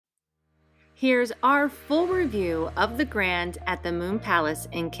Here's our full review of the Grand at the Moon Palace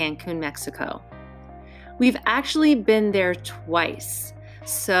in Cancun, Mexico. We've actually been there twice,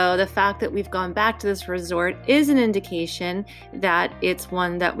 so the fact that we've gone back to this resort is an indication that it's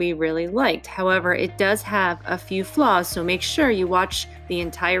one that we really liked. However, it does have a few flaws, so make sure you watch the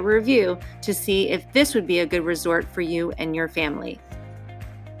entire review to see if this would be a good resort for you and your family.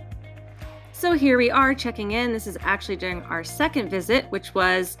 So here we are checking in. This is actually during our second visit, which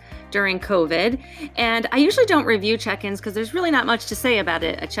was during COVID. And I usually don't review check-ins because there's really not much to say about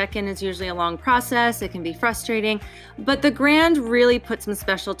it. A check-in is usually a long process. It can be frustrating, but the Grand really put some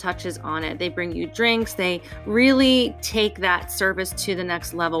special touches on it. They bring you drinks. They really take that service to the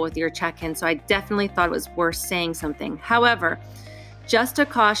next level with your check-in. So I definitely thought it was worth saying something. However, just a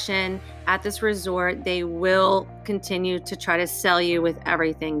caution, at this resort, they will continue to try to sell you with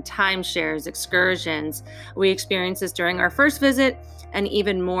everything, timeshares, excursions. We experienced this during our first visit and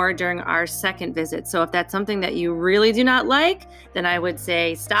even more during our second visit. So if that's something that you really do not like, then I would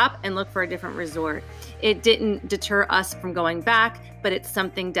say stop and look for a different resort. It didn't deter us from going back, but it's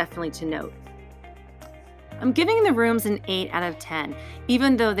something definitely to note. I'm giving the rooms an 8 out of 10.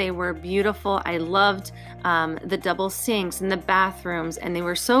 Even though they were beautiful, I loved the double sinks and the bathrooms, and they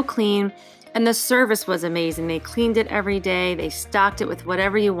were so clean, and the service was amazing. They cleaned it every day. They stocked it with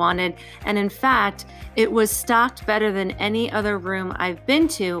whatever you wanted. And in fact, it was stocked better than any other room I've been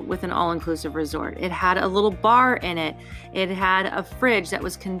to with an all-inclusive resort. It had a little bar in it. It had a fridge that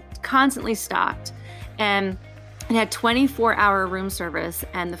was constantly stocked. And it had 24-hour room service,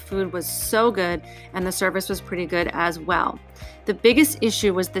 and the food was so good, and the service was pretty good as well. The biggest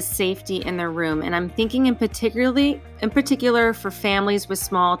issue was the safety in the room, and I'm thinking in particular for families with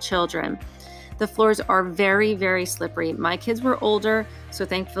small children. The floors are very, very slippery. My kids were older, so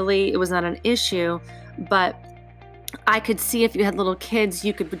thankfully it was not an issue, but I could see if you had little kids,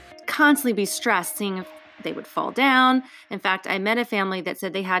 you could constantly be stressed, seeing if they would fall down. In fact, I met a family that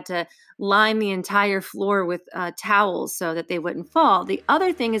said they had to line the entire floor with towels so that they wouldn't fall. The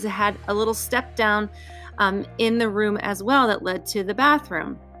other thing is it had a little step down in the room as well that led to the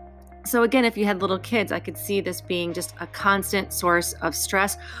bathroom. So again, if you had little kids, I could see this being just a constant source of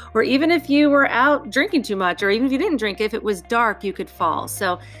stress, or even if you were out drinking too much, or even if you didn't drink, if it was dark, you could fall.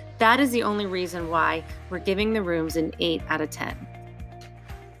 So that is the only reason why we're giving the rooms an 8 out of 10.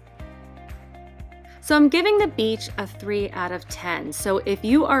 So I'm giving the beach a 3 out of 10. So if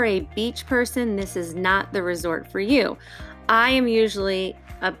you are a beach person, this is not the resort for you. I am usually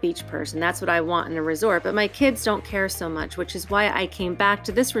a beach person. That's what I want in a resort, but my kids don't care so much, which is why I came back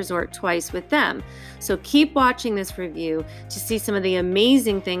to this resort twice with them. So keep watching this review to see some of the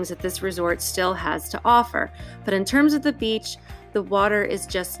amazing things that this resort still has to offer. But in terms of the beach, the water is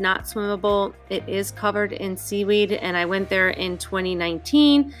just not swimmable. It is covered in seaweed, and I went there in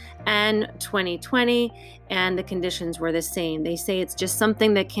 2019 and 2020, and the conditions were the same. They say it's just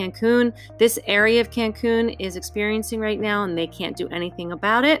something that this area of Cancun is experiencing right now, and they can't do anything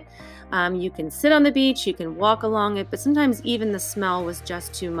about it. You can sit on the beach, you can walk along it, but sometimes even the smell was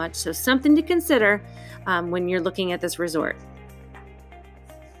just too much. So something to consider when you're looking at this resort.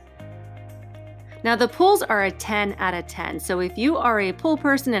 Now the pools are a 10 out of 10. So if you are a pool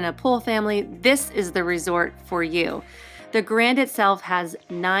person and a pool family, this is the resort for you. The Grand itself has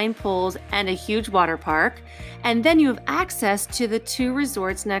 9 pools and a huge water park. And then you have access to the 2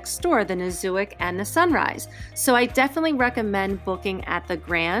 resorts next door, the Nizuik and the Sunrise. So I definitely recommend booking at the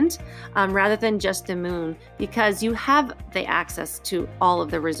Grand rather than just the Moon, because you have the access to all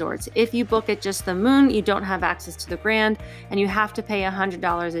of the resorts. If you book at just the Moon, you don't have access to the Grand, and you have to pay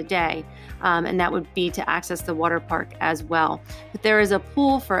 $100 a day. And that would be to access the water park as well. But there is a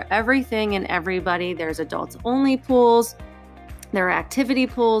pool for everything and everybody. There's adults only pools. There are activity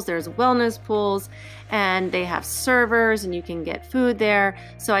pools, there's wellness pools, and they have servers and you can get food there.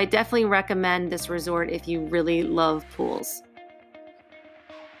 So I definitely recommend this resort if you really love pools.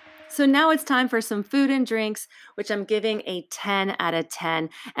 So now it's time for some food and drinks, which I'm giving a 10 out of 10.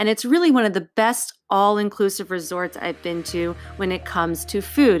 And it's really one of the best all-inclusive resorts I've been to when it comes to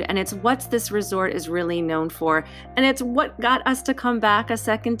food. And it's what this resort is really known for. And it's what got us to come back a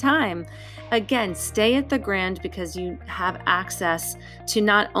second time. Again, stay at the Grand because you have access to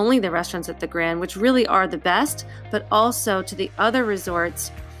not only the restaurants at the Grand, which really are the best, but also to the other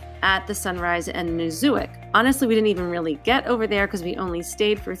resorts at the Sunrise and Nizuik. Honestly, we didn't even really get over there because we only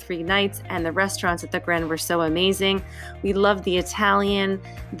stayed for 3 nights, and the restaurants at the Grand were so amazing. We loved the Italian,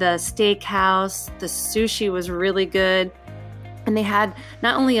 the steakhouse, the sushi was really good. And they had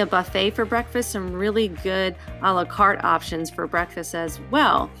not only a buffet for breakfast, some really good a la carte options for breakfast as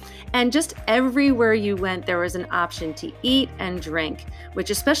well. And just everywhere you went, there was an option to eat and drink, which,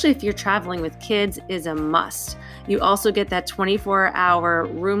 especially if you're traveling with kids, is a must. You also get that 24-hour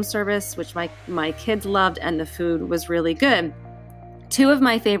room service, which my kids loved, and the food was really good. Two of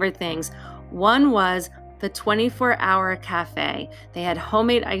my favorite things. One was the 24-hour cafe. They had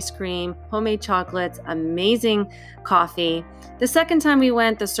homemade ice cream, homemade chocolates, amazing coffee. The second time we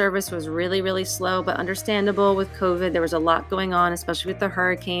went, the service was really, really slow, but understandable with COVID. There was a lot going on, especially with the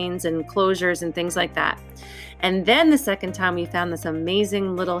hurricanes and closures and things like that. And then the second time we found this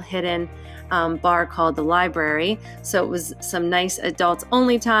amazing little hidden bar called the Library. So it was some nice adults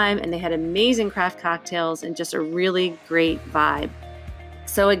only time, and they had amazing craft cocktails and just a really great vibe.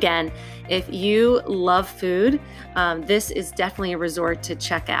 So again, if you love food, this is definitely a resort to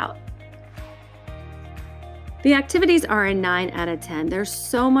check out. The activities are a 9 out of 10. There's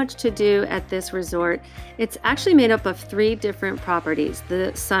so much to do at this resort. It's actually made up of 3 different properties: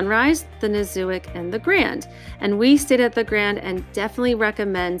 the Sunrise, the Nazuic, and the Grand. And we stayed at the Grand and definitely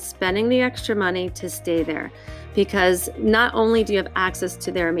recommend spending the extra money to stay there, because not only do you have access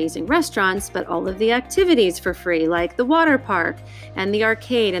to their amazing restaurants, but all of the activities for free, like the water park and the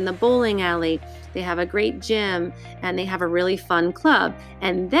arcade and the bowling alley. They have a great gym and they have a really fun club.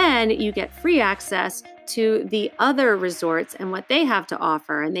 And then you get free access to the other resorts and what they have to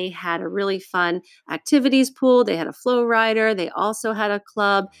offer. And they had a really fun activities pool. They had a flow rider. They also had a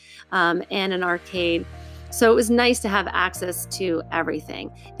club and an arcade. So it was nice to have access to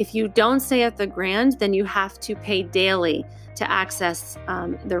everything. If you don't stay at the Grand, then you have to pay daily to access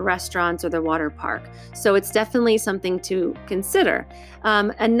the restaurants or the water park. So it's definitely something to consider.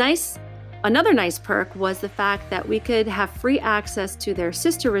 Another nice perk was the fact that we could have free access to their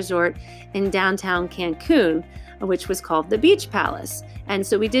sister resort in downtown Cancun, which was called the Beach Palace. And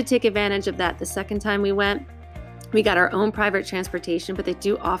so we did take advantage of that the second time we went. We got our own private transportation, but they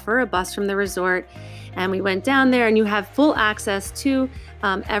do offer a bus from the resort. And we went down there, and you have full access to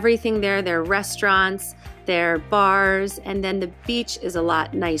everything there, their restaurants, their bars, and then the beach is a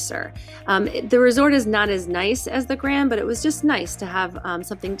lot nicer. The resort is not as nice as the Grand, but it was just nice to have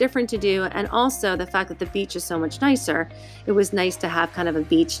something different to do. And also the fact that the beach is so much nicer, it was nice to have kind of a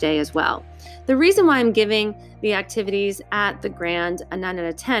beach day as well. The reason why I'm giving the activities at the Grand a 9 out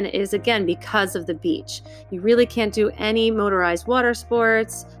of 10 is, again, because of the beach. You really can't do any motorized water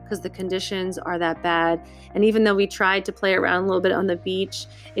sports because the conditions are that bad. And even though we tried to play around a little bit on the beach,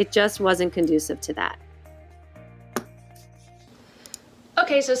 it just wasn't conducive to that.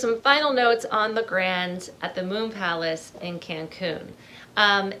 Okay, so some final notes on the Grand at the Moon Palace in Cancun.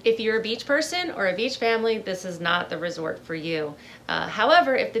 If you're a beach person or a beach family, this is not the resort for you.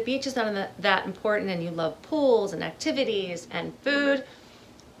 However, if the beach is not that important and you love pools and activities and food,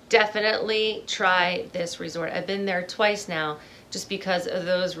 definitely try this resort. I've been there twice now just because of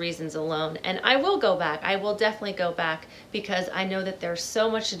those reasons alone. And I will go back. I will definitely go back because I know that there's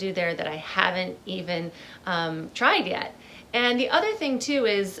so much to do there that I haven't even tried yet. And the other thing too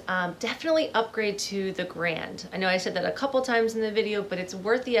is definitely upgrade to the Grand. I know I said that a couple times in the video, but it's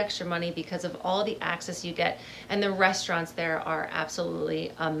worth the extra money because of all the access you get, and the restaurants there are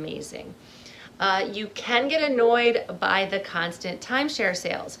absolutely amazing. You can get annoyed by the constant timeshare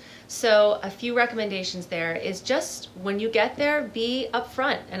sales. So a few recommendations there is just when you get there, be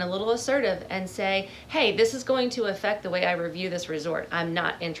upfront and a little assertive and say, hey, this is going to affect the way I review this resort. I'm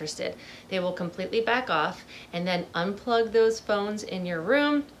not interested. They will completely back off, and then unplug those phones in your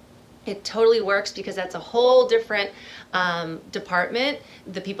room. It totally works because that's a whole different department,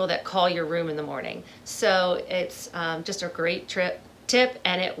 the people that call your room in the morning. So it's just a great tip,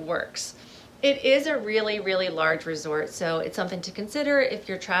 and it works. It is a really, really large resort, so it's something to consider if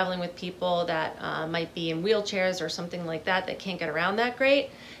you're traveling with people that might be in wheelchairs or something like that that can't get around that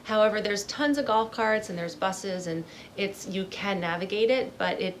great. However, there's tons of golf carts and there's buses, and you can navigate it,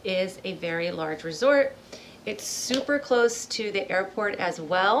 but it is a very large resort. It's super close to the airport as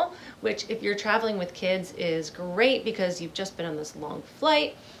well, which if you're traveling with kids is great because you've just been on this long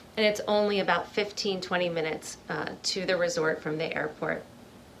flight, and it's only about 15-20 minutes to the resort from the airport.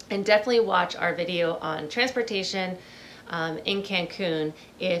 And definitely watch our video on transportation in Cancun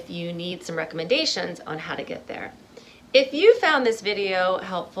if you need some recommendations on how to get there. If you found this video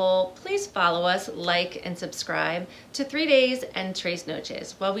helpful, please follow us, like, and subscribe to 3 Days and Tres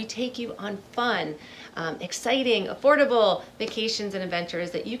Noches while we take you on fun, exciting, affordable vacations and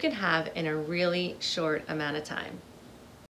adventures that you can have in a really short amount of time.